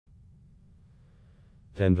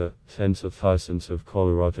Denver, tens of thousands of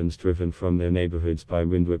Coloradans driven from their neighborhoods by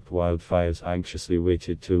wind-whipped wildfires anxiously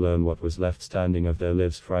waited to learn what was left standing of their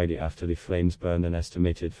lives Friday after the flames burned an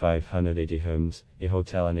estimated 580 homes, a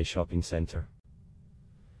hotel and a shopping center.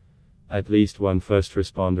 At least one first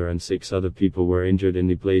responder and 6 other people were injured in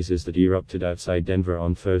the blazes that erupted outside Denver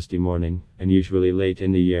on Thursday morning, unusually late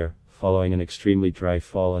in the year, following an extremely dry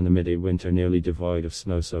fall and amid a winter nearly devoid of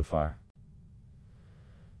snow so far.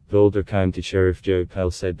 Boulder County Sheriff Joe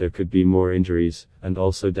Pell said there could be more injuries, and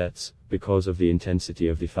also deaths, because of the intensity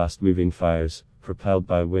of the fast-moving fires, propelled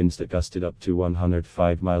by winds that gusted up to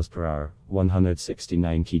 105 miles per hour,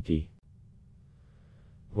 169 kp.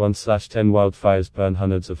 1/10 wildfires burned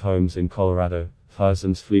hundreds of homes in Colorado,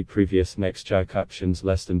 thousands flee previous next jaw captions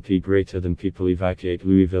less than P greater than people evacuate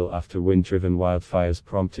Louisville after wind-driven wildfires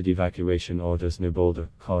prompted evacuation orders near Boulder,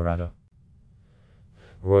 Colorado.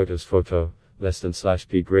 Reuters photo.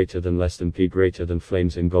 P greater than P greater than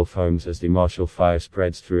flames engulf homes as the Marshall Fire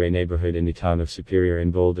spreads through a neighborhood in the town of Superior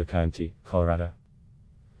in Boulder County, Colorado.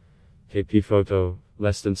 KP photo,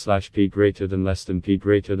 P greater than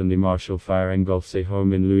the Marshall Fire engulfs a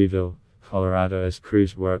home in Louisville, Colorado as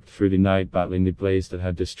crews worked through the night battling the blaze that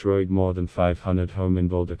had destroyed more than 500 homes in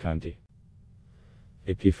Boulder County.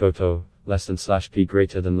 AP photo, P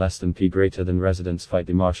greater than residents fight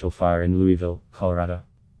the Marshall Fire in Louisville, Colorado.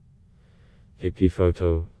 AP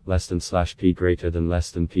photo, P greater than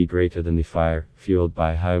the fire, fueled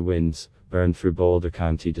by high winds, burned through Boulder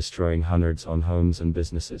County destroying hundreds on homes and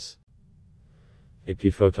businesses.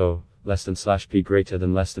 AP photo, P greater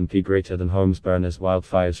than homes burn as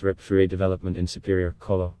wildfires rip through a development in Superior,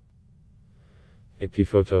 Colo. AP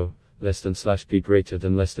photo, P greater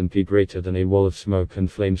than a wall of smoke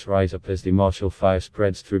and flames rise up as the Marshall Fire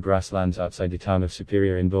spreads through grasslands outside the town of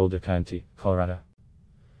Superior in Boulder County, Colorado.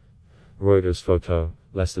 Reuters photo,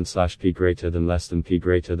 P greater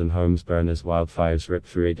than homes burn as wildfires rip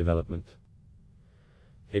through a development.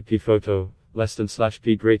 AP photo,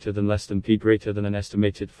 P greater than an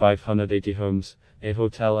estimated 580 homes, a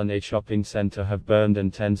hotel and a shopping center have burned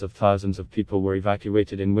and tens of thousands of people were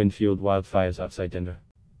evacuated in wind-fueled wildfires outside Denver.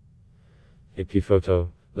 AP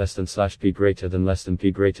photo, P greater than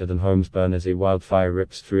homes burn as a wildfire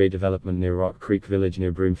rips through a development near Rock Creek Village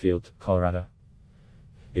near Broomfield, Colorado.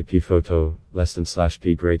 AP photo,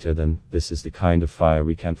 P greater than, this is the kind of fire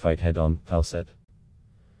we can't fight head on, Pell said.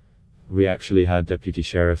 We actually had deputy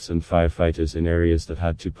sheriffs and firefighters in areas that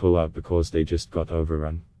had to pull out because they just got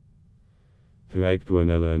overrun.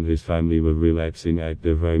 Buonella and his family were relaxing at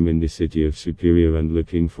their home in the city of Superior and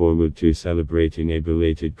looking forward to celebrating a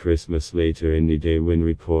belated Christmas later in the day when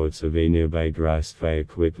reports of a nearby grass fire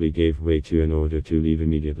quickly gave way to an order to leave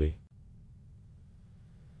immediately.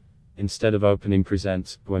 Instead of opening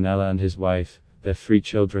presents, Buonella and his wife, their 3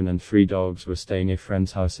 children and 3 dogs were staying at a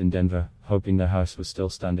friend's house in Denver, hoping their house was still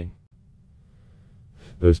standing.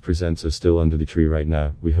 Those presents are still under the tree right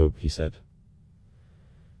now, we hope, he said.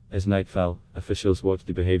 As night fell, officials watched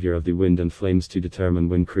the behavior of the wind and flames to determine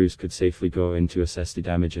when crews could safely go in to assess the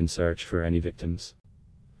damage and search for any victims.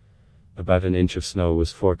 About an inch of snow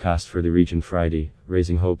was forecast for the region Friday,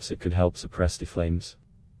 raising hopes it could help suppress the flames.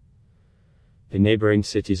 The neighboring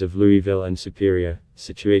cities of Louisville and Superior,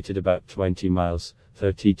 situated about 20 miles,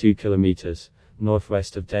 32 kilometers,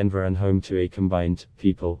 northwest of Denver and home to a combined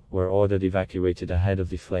people, were ordered evacuated ahead of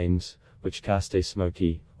the flames, which cast a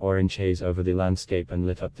smoky, orange haze over the landscape and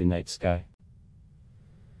lit up the night sky.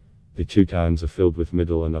 The 2 towns are filled with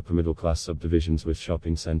middle and upper middle class subdivisions with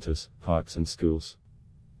shopping centers, parks and schools.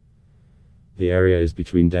 The area is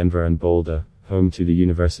between Denver and Boulder, home to the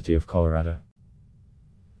University of Colorado.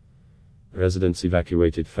 Residents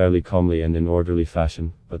evacuated fairly calmly and in orderly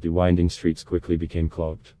fashion, but the winding streets quickly became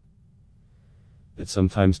clogged. It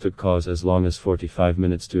sometimes took cars as long as 45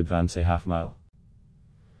 minutes to advance a half-mile.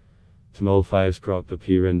 Small fires cropped up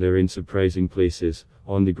here and there in surprising places,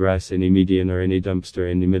 on the grass in a median or in a dumpster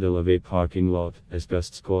in the middle of a parking lot, as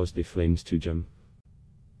gusts caused the flames to jump.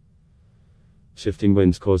 Shifting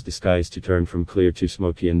winds caused the skies to turn from clear to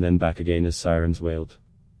smoky and then back again as sirens wailed.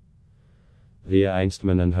 Leah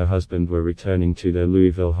Einstman and her husband were returning to their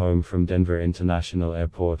Louisville home from Denver International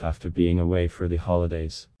Airport after being away for the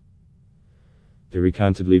holidays. They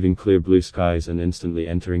recounted leaving clear blue skies and instantly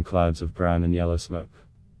entering clouds of brown and yellow smoke.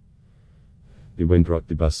 The wind rocked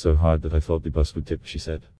the bus so hard that I thought the bus would tip, she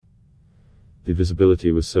said. The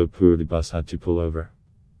visibility was so poor the bus had to pull over.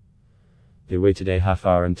 They waited a half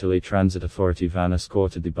hour until a transit authority van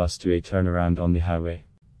escorted the bus to a turnaround on the highway.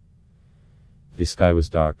 The sky was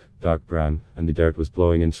dark brown, and the dirt was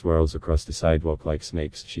blowing in swirls across the sidewalk like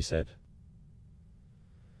snakes, she said.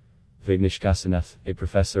 Vignesh Kasanath, a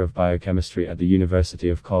professor of biochemistry at the University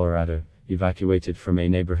of Colorado, evacuated from a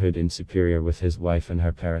neighborhood in Superior with his wife and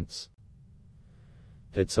her parents.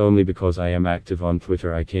 "It's only because I am active on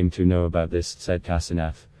Twitter I came to know about this," said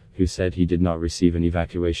Kasanath, who said he did not receive an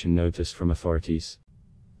evacuation notice from authorities.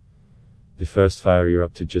 The first fire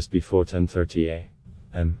erupted just before 10:30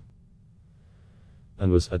 a.m.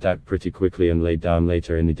 and was attacked pretty quickly and laid down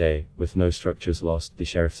later in the day, with no structures lost, the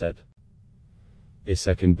sheriff said. A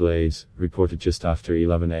second blaze, reported just after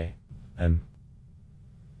 11 a.m.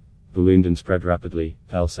 ballooned and spread rapidly,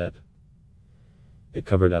 Pell said. It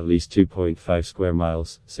covered at least 2.5 square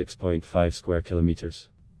miles, 6.5 square kilometers.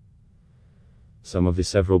 Some of the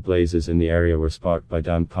several blazes in the area were sparked by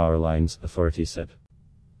downed power lines, authorities said.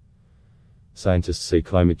 Scientists say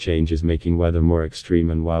climate change is making weather more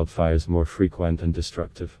extreme and wildfires more frequent and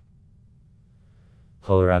destructive.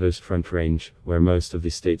 Colorado's Front Range, where most of the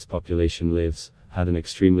state's population lives, had an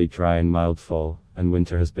extremely dry and mild fall, and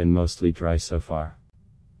winter has been mostly dry so far.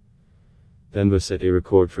 Denver set a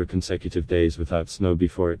record for consecutive days without snow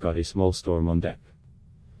before it got a small storm on deck.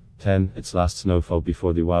 10, its last snowfall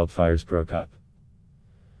before the wildfires broke out.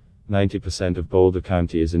 90% of Boulder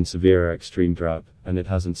County is in severe or extreme drought, and it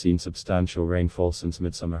hasn't seen substantial rainfall since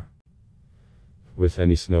midsummer. With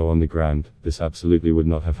any snow on the ground, this absolutely would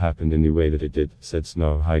not have happened in the way that it did, said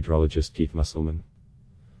snow hydrologist Keith Musselman.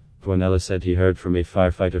 Guanella said he heard from a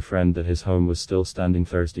firefighter friend that his home was still standing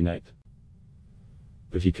Thursday night.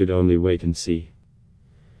 But he could only wait and see.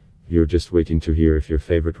 You're just waiting to hear if your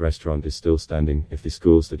favorite restaurant is still standing, if the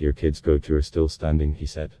schools that your kids go to are still standing, he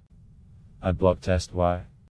said. I'd block test why.